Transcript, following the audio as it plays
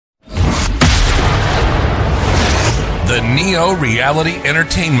The Neo Reality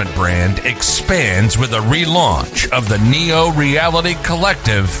Entertainment brand expands with a relaunch of the Neo Reality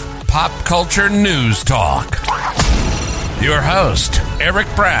Collective Pop Culture News Talk. Your host, Eric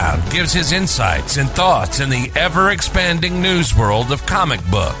Brown, gives his insights and thoughts in the ever-expanding news world of comic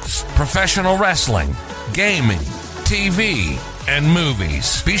books, professional wrestling, gaming, TV, and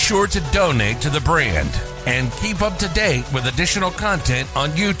movies. Be sure to donate to the brand and keep up to date with additional content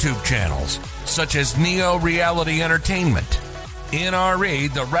on YouTube channels such as Neo Reality Entertainment,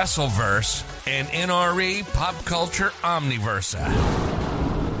 NRE The Wrestleverse, and NRE Pop Culture Omniversa.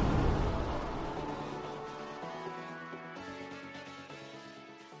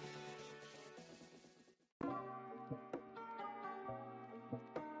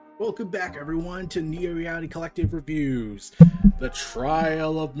 Welcome back, everyone, to Neo Reality Collective Reviews. The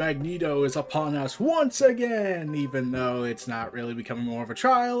trial of Magneto is upon us once again, even though it's not really becoming more of a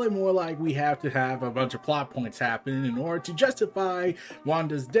trial and more like we have to have a bunch of plot points happen in order to justify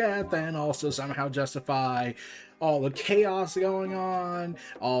Wanda's death and also somehow justify all the chaos going on,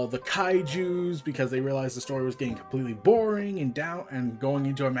 all the kaijus, because they realized the story was getting completely boring and going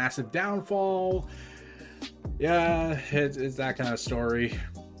into a massive downfall. Yeah, it's that kind of story.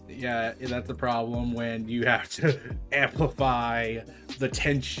 Yeah, that's the problem when you have to amplify the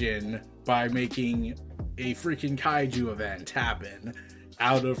tension by making a freaking kaiju event happen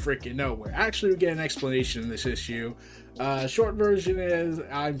out of freaking nowhere. Actually, we get an explanation in this issue. Short version is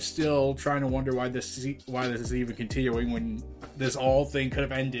I'm still trying to wonder why this is even continuing when this whole thing could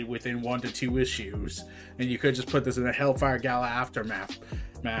have ended within 1 to 2 issues, and you could just put this in the Hellfire Gala aftermath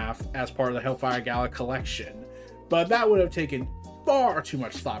as part of the Hellfire Gala collection. But that would have taken far too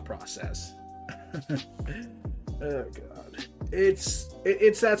much thought process. Oh god, it's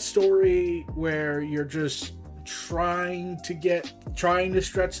that story where you're just trying to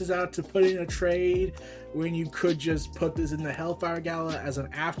stretch this out to put in a trade when you could just put this in the Hellfire Gala as an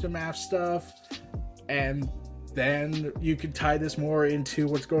aftermath stuff, and then you could tie this more into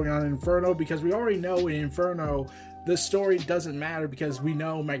what's going on in Inferno, because we already know in Inferno this story doesn't matter because we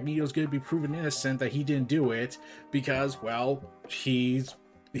know Magneto's going to be proven innocent, that he didn't do it, because, well, he's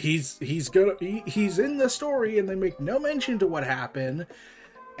in the story and they make no mention to what happened,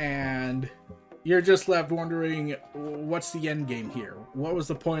 and you're just left wondering, what's the end game here? What was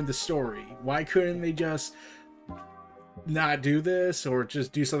the point of the story? Why couldn't they just not do this, or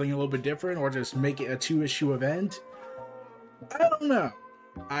just do something a little bit different, or just make it a 2-issue event? I don't know.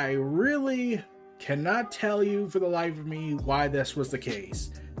 I really cannot tell you for the life of me why this was the case.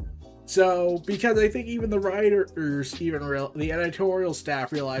 So, because I think even the writers, the editorial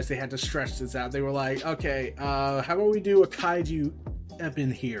staff realized they had to stretch this out. They were like, okay, how about we do a kaiju up in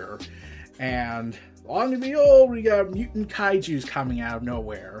here? And on the behold, we got mutant kaijus coming out of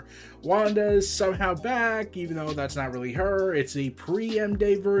nowhere. Wanda's somehow back, even though that's not really her. It's a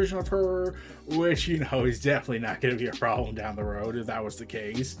pre-M-Day version of her, which, is definitely not going to be a problem down the road if that was the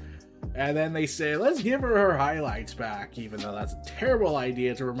case. And then they say, let's give her highlights back, even though that's a terrible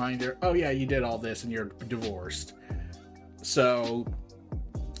idea to remind her, oh yeah, you did all this and you're divorced. So,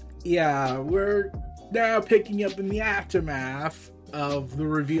 yeah, we're now picking up in the aftermath of the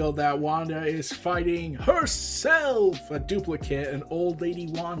reveal that Wanda is fighting herself, a duplicate, an old lady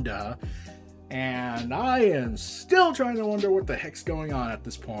Wanda. And I am still trying to wonder what the heck's going on at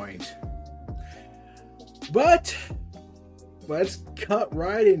this point. But let's cut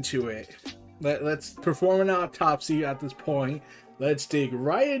right into it. Let's perform an autopsy at this point. Let's dig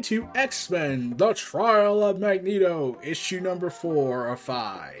right into X-Men, The Trial of Magneto, issue number 4 of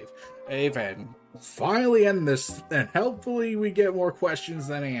 5. And finally end this, and hopefully we get more questions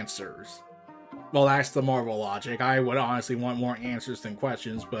than answers. Well, that's the Marvel logic. I would honestly want more answers than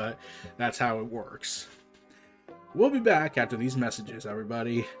questions, but that's how it works. We'll be back after these messages,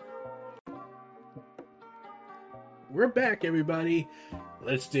 everybody. We're back, everybody.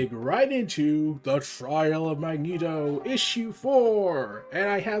 Let's dig right into The Trial of Magneto, issue 4. And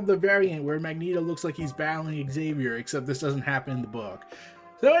I have the variant where Magneto looks like he's battling Xavier, except this doesn't happen in the book.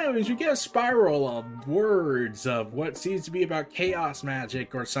 So anyways, we get a spiral of words of what seems to be about chaos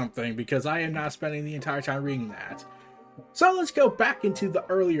magic or something, because I am not spending the entire time reading that. So let's go back into the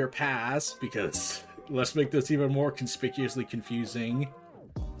earlier past, because let's make this even more conspicuously confusing.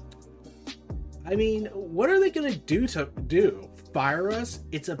 I mean, what are they going to do? Fire us?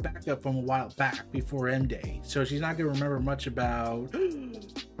 It's a backup from a while back before M-Day, so she's not going to remember much about...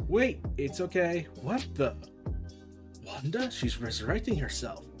 Wait, it's okay. What the... Wanda? She's resurrecting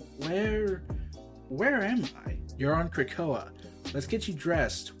herself. Where am I? You're on Krakoa. Let's get you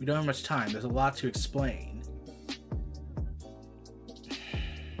dressed. We don't have much time. There's a lot to explain.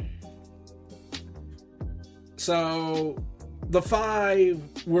 So the five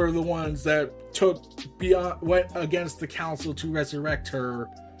were the ones that went against the council to resurrect her,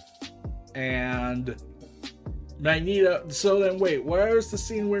 and Magneto. So then, wait, where's the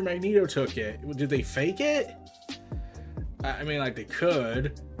scene where Magneto took it? Did they fake it? I mean, like, they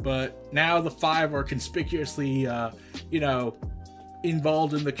could, but now the five are conspicuously,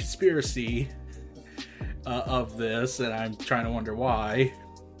 involved in the conspiracy of this, and I'm trying to wonder why.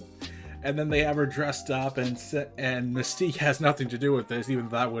 And then they have her dressed up, and Mystique has nothing to do with this, even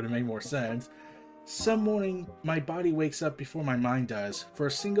though that would have made more sense. Some morning, my body wakes up before my mind does. For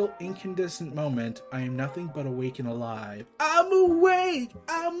a single incandescent moment, I am nothing but awake and alive. I'm awake!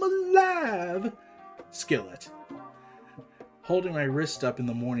 I'm alive! Skillet. Holding my wrist up in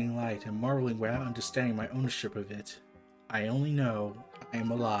the morning light and marveling without understanding my ownership of it. I only know I am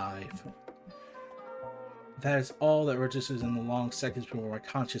alive. That is all that registers in the long seconds before my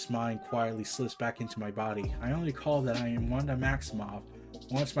conscious mind quietly slips back into my body. I only recall that I am Wanda Maximoff.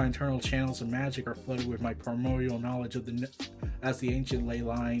 Once my internal channels of magic are flooded with my primordial knowledge of as the ancient ley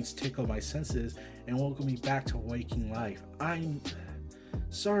lines tickle my senses and welcome me back to waking life. I'm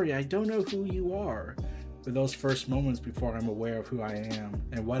sorry, I don't know who you are. For those first moments before I'm aware of who I am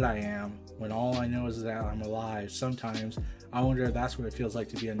and what I am, when all I know is that I'm alive, sometimes I wonder if that's what it feels like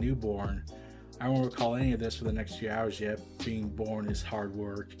to be a newborn. I won't recall any of this for the next few hours yet. Being born is hard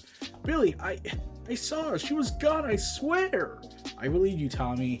work. Billy, I saw her. She was gone, I swear. I believe you,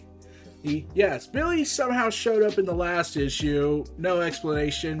 Tommy. Yes, Billy somehow showed up in the last issue. No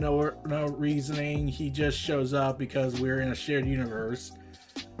explanation, no reasoning. He just shows up because we're in a shared universe.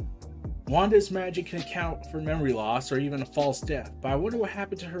 Wanda's magic can account for memory loss or even a false death, but I wonder what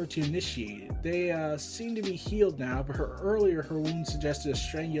happened to her to initiate it. They seem to be healed now, but her wound suggested a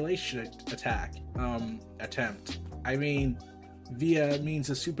strangulation attempt. I mean, via means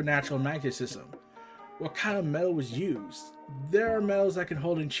of supernatural magnetism. What kind of metal was used? There are metals that can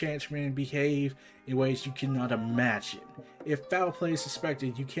hold enchantment and behave in ways you cannot imagine. If foul play is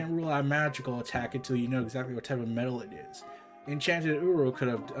suspected, you can't rule out a magical attack until you know exactly what type of metal it is. Enchanted Uro could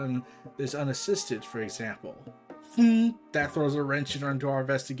have done this unassisted, for example. That throws a wrench into our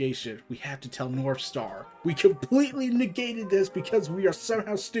investigation. We have to tell North Star. We completely negated this because we are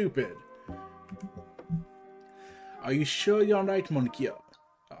somehow stupid. Are you sure you're right, Monikyo?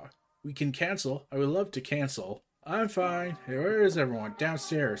 We can cancel. I would love to cancel. I'm fine. Hey, where is everyone?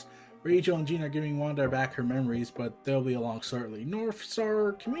 Downstairs. Rachel and Jean are giving Wanda back her memories, but they'll be along shortly. North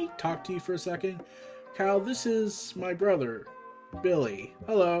Star, can we talk to you for a second? Kyle, this is my brother, Billy.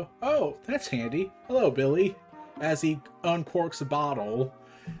 Hello. Oh, that's handy. Hello, Billy. As he uncorks a bottle.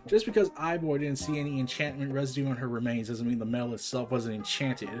 Just because Eyeboy didn't see any enchantment residue on her remains doesn't mean the metal itself wasn't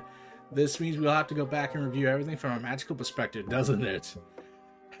enchanted. This means we'll have to go back and review everything from a magical perspective, doesn't it?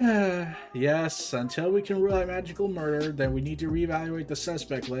 Yes, until we can rule out magical murder, then we need to reevaluate the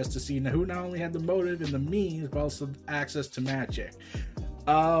suspect list to see who not only had the motive and the means, but also access to magic.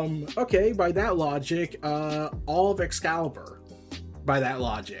 Okay, by that logic, all of Excalibur. By that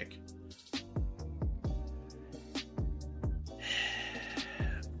logic.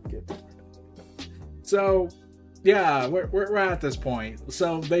 So, yeah, we're at this point.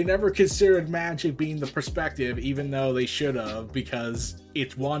 So, they never considered magic being the perspective, even though they should have, because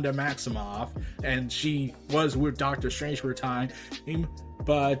it's Wanda Maximoff, and she was with Doctor Strange for a time.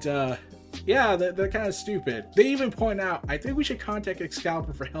 But, yeah, they're kind of stupid. They even point out, I think we should contact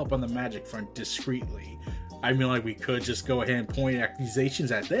Excalibur for help on the magic front discreetly. I mean, like, we could just go ahead and point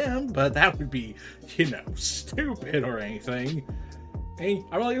accusations at them, but that would be, stupid or anything. And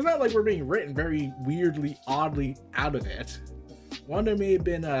I'm like, it's not like we're being written very weirdly, oddly out of it. Wanda may have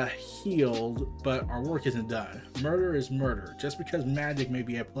been healed, but our work isn't done. Murder is murder, just because magic may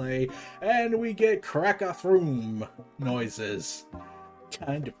be at play, and we get crack-a-throom noises.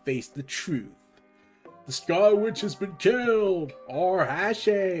 Time to face the truth. The Sky Witch has been killed, or has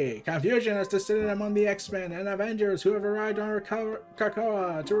she? Confusion has descended among the X-Men and Avengers who have arrived on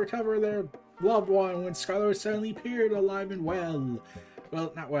Krakoa to recover their loved one when Scarlet suddenly appeared alive and well.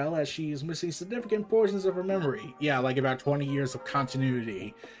 Well, not well, as she is missing significant portions of her memory. Yeah, like about 20 years of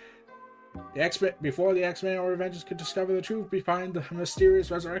continuity. Before the X-Men or Avengers could discover the truth behind the mysterious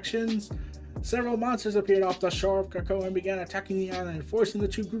resurrections, several monsters appeared off the shore of Krakoa and began attacking the island, forcing the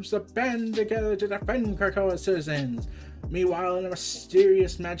two groups to band together to defend Krakoa's citizens. Meanwhile, in a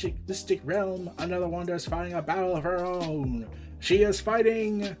mysterious mystic realm, another Wanda is fighting a battle of her own. She is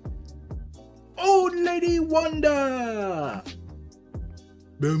fighting Old Lady Wanda!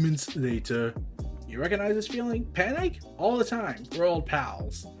 Moments later. You recognize this feeling? Panic? All the time. We're old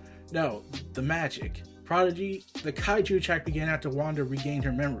pals. No, the magic. Prodigy, the kaiju attack began after Wanda regained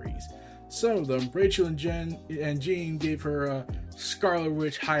her memories. So Rachel and Jean gave her a Scarlet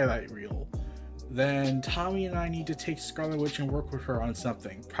Witch highlight reel. Then Tommy and I need to take Scarlet Witch and work with her on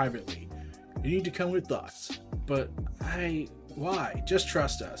something privately. You need to come with us. But why? Just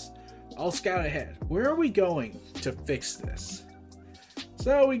trust us. I'll scout ahead. Where are we going to fix this?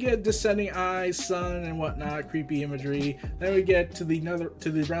 So we get descending eyes, sun, and whatnot, creepy imagery. Then we get to the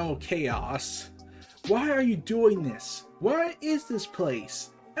realm of chaos. Why are you doing this? What is this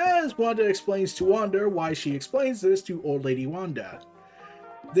place? As Wanda explains to Wanda why she explains this to Old Lady Wanda.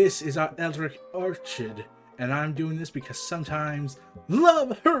 This is our Eldritch Orchid, and I'm doing this because sometimes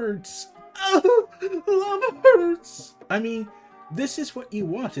love hurts. Oh, love hurts. I mean, this is what you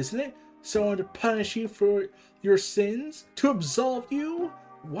want, isn't it? Someone to punish you for your sins? To absolve you?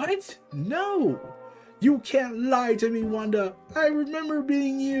 What? No! You can't lie to me, Wanda. I remember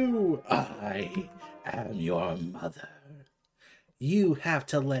being you. I am your mother. You have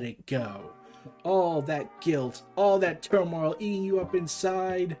to let it go. All that guilt, all that turmoil eating you up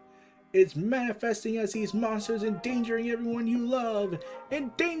inside, it's manifesting as these monsters endangering everyone you love,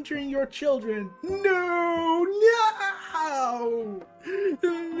 endangering your children. No! No!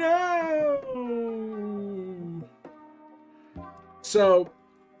 No! So,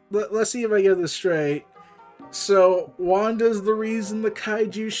 let's see if I get this straight. So, Wanda's the reason the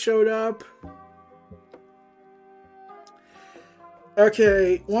kaiju showed up?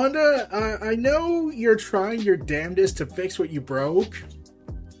 Okay, Wanda, I know you're trying your damnedest to fix what you broke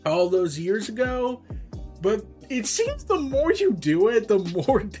all those years ago, but it seems the more you do it, the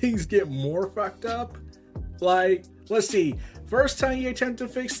more things get more fucked up. Like, let's see. First time you attempt to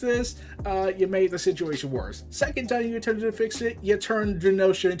fix this, you made the situation worse. Second time you attempted to fix it, you turned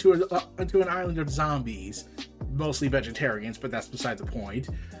Genosha into an island of zombies. Mostly vegetarians, but that's beside the point.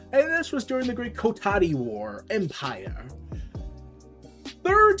 And this was during the Great Kotati War, Empire.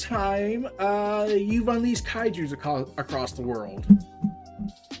 Third time, you've unleashed kaijus across the world.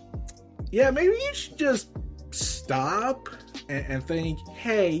 Yeah, maybe you should just stop and think,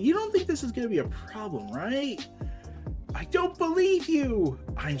 hey, you don't think this is going to be a problem, right? I don't believe you!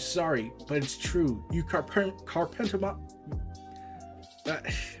 I'm sorry, but it's true. You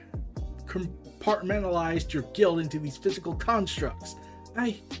compartmentalized your guilt into these physical constructs.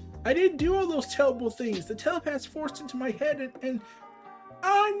 I didn't do all those terrible things. The telepaths forced into my head and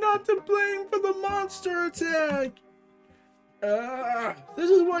I'm not to blame for the monster attack!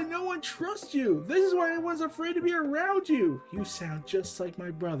 This is why no one trusts you. This is why everyone's afraid to be around you. You sound just like my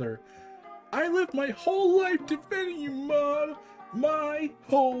brother. I lived my whole life defending you, Mom. My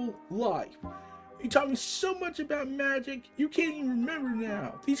whole life. You taught me so much about magic, you can't even remember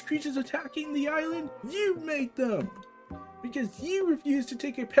now. These creatures attacking the island, you made them. Because you refused to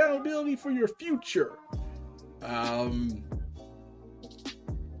take accountability for your future.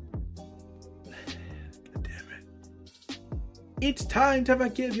 It's time to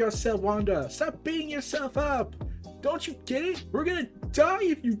forgive yourself, Wanda. Stop beating yourself up. Don't you get it? We're gonna die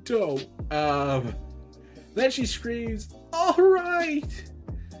if you don't. Then she screams, all right.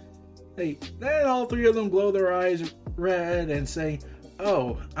 Hey, then all three of them glow their eyes red and say,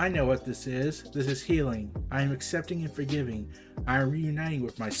 oh, I know what this is. This is healing. I am accepting and forgiving. I am reuniting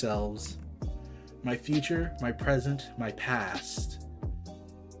with myself. My future, my present, my past.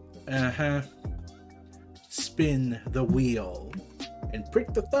 Spin the wheel and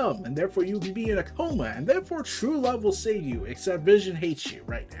prick the thumb, and therefore you will be in a coma, and therefore true love will save you, except Vision hates you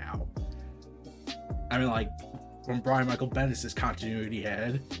right now. I mean, like, from Brian Michael Bendis' continuity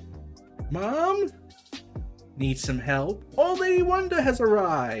head. Mom? Need some help? Old Lady Wanda has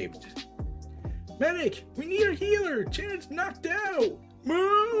arrived! Medic, we need a healer! Janet's knocked out!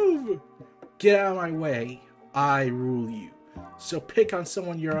 Move! Get out of my way. I rule you. So pick on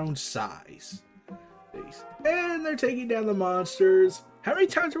someone your own size. And they're taking down the monsters. How many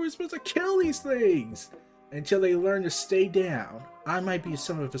times are we supposed to kill these things? Until they learn to stay down. I might be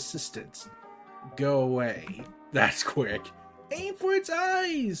some of assistance. Go away. That's quick. Aim for its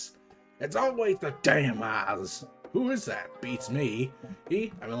eyes. It's always the damn eyes. Who is that? Beats me.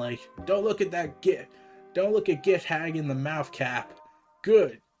 Don't look at that git. Don't look at Git Hag in the mouth cap.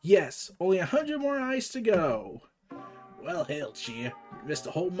 Good. Yes. Only 100 more eyes to go. Well, hell, Chia. You missed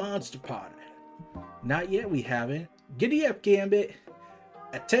a whole monster party. Not yet, we haven't. Giddy up, Gambit.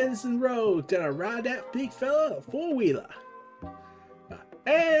 At Tennyson Road, did I ride that big fella a four-wheeler?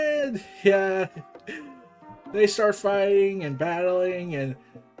 And, yeah, they start fighting and battling,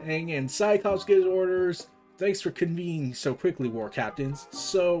 and Cyclops gives orders. Thanks for convening so quickly, War Captains.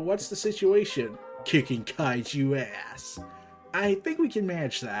 So, what's the situation? Kicking kaiju ass. I think we can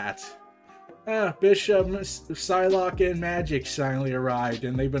manage that. Bishop, Psylocke, and Magic finally arrived,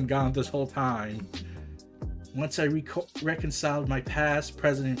 and they've been gone this whole time. Once I reconciled my past,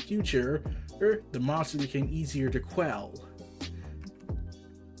 present, and future, the monsters became easier to quell.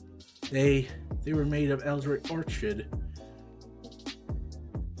 They were made of Eldritch Orchid.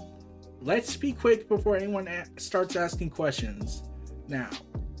 Let's be quick before anyone starts asking questions. Now,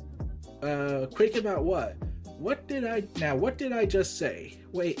 quick about what? What did I just say?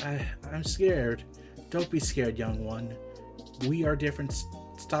 Wait, I'm scared. Don't be scared, young one. We are different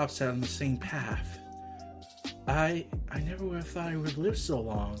stops on the same path. I never would have thought I would live so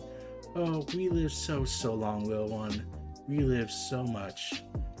long. Oh, we live so long, little one. We live so much.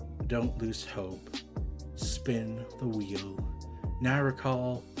 Don't lose hope. Spin the wheel. Now I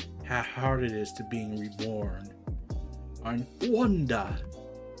recall how hard it is to being reborn. I'm Wanda.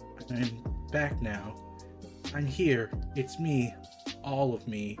 I'm back now. I'm here. It's me. All of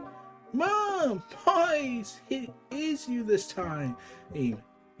me. Mom! Boys! It is you this time.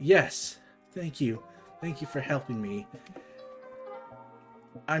 Yes. Thank you. Thank you for helping me.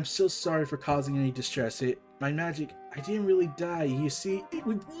 I'm so sorry for causing any distress. My magic, I didn't really die. You see, it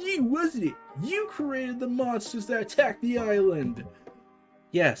was you, wasn't it? You created the monsters that attacked the island.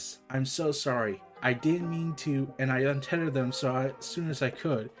 Yes, I'm so sorry. I didn't mean to, and I untethered them as soon as I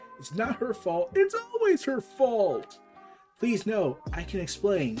could. It's not her fault. It's always her fault. Please know, I can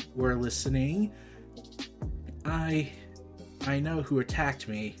explain. We're listening. I know who attacked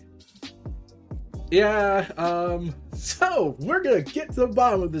me. Yeah, so we're gonna get to the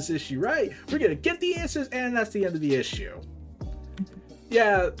bottom of this issue, right? We're gonna get the answers, and that's the end of the issue.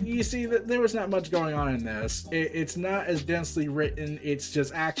 Yeah, you see, that there was not much going on in this. It's not as densely written. It's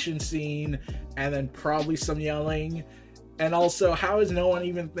just action scene, and then probably some yelling. And also, how is no one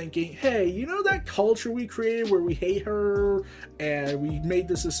even thinking, hey, you know that culture we created where we hate her, and we made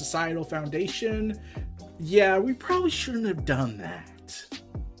this a societal foundation? Yeah, we probably shouldn't have done that.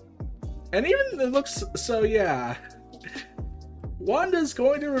 And even it looks so, yeah. Wanda's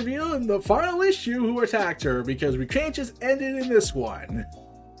going to reveal in the final issue who attacked her, because we can't just end it in this one.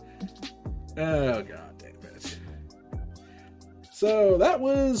 Oh, god damn it. So that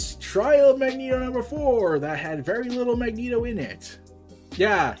was Trial of Magneto number 4. That had very little Magneto in it.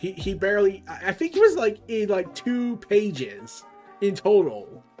 Yeah, he barely, I think it was in 2 pages in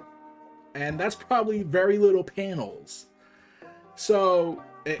total. And that's probably very little panels. So,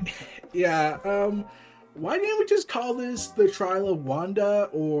 yeah, why didn't we just call this the Trial of Wanda,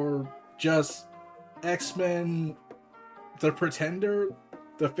 or just X-Men the Pretender,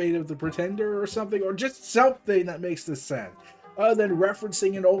 the Fate of the Pretender, or something, or just something that makes this sense, other than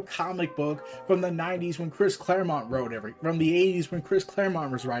referencing an old comic book from the 90s when Chris Claremont wrote from the 80s when Chris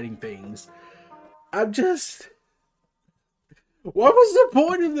Claremont was writing things. What was the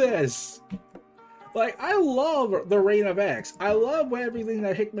point of this? I love the Reign of X. I love everything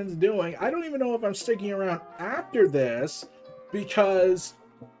that Hickman's doing. I don't even know if I'm sticking around after this, because,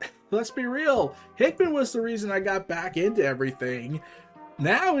 let's be real, Hickman was the reason I got back into everything.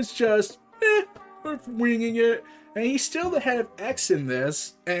 Now it's just, we're winging it. And he's still the head of X in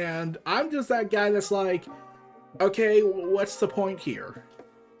this, and I'm just that guy that's like, okay, what's the point here?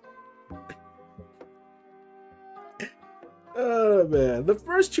 Oh man, the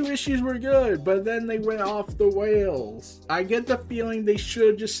first 2 issues were good, but then they went off the rails. I get the feeling they should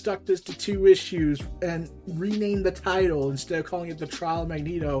have just stuck this to 2 issues and renamed the title instead of calling it The Trial of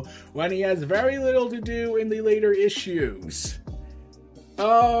Magneto, when he has very little to do in the later issues.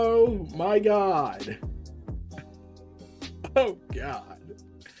 Oh my god. Oh god.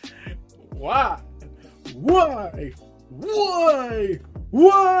 Why? Why? Why?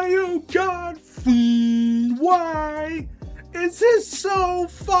 Why, oh god, why? Is this so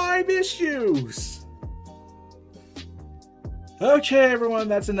 5 issues? Okay, everyone,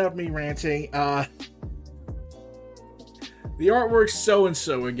 that's enough me ranting. The artwork's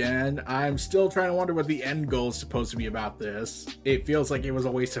so-and-so again. I'm still trying to wonder what the end goal is supposed to be about this. It feels like it was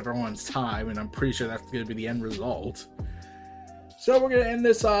a waste of everyone's time, and I'm pretty sure that's going to be the end result. So we're going to end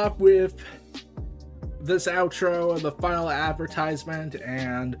this off with this outro and the final advertisement,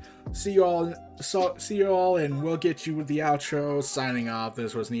 and see you all, and we'll get you with the outro. Signing off,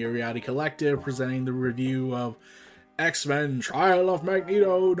 this was Neo Reality Collective presenting the review of X-Men Trial of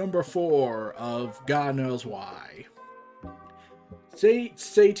Magneto number 4 of God knows why. Stay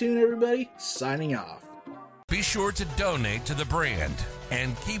tuned, everybody. Signing off. Be sure to donate to the brand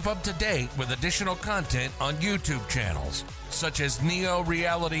and keep up to date with additional content on YouTube channels such as Neo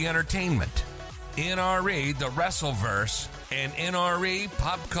Reality Entertainment, NRE The Wrestleverse, and NRE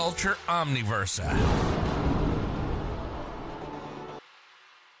Pop Culture Omniversa.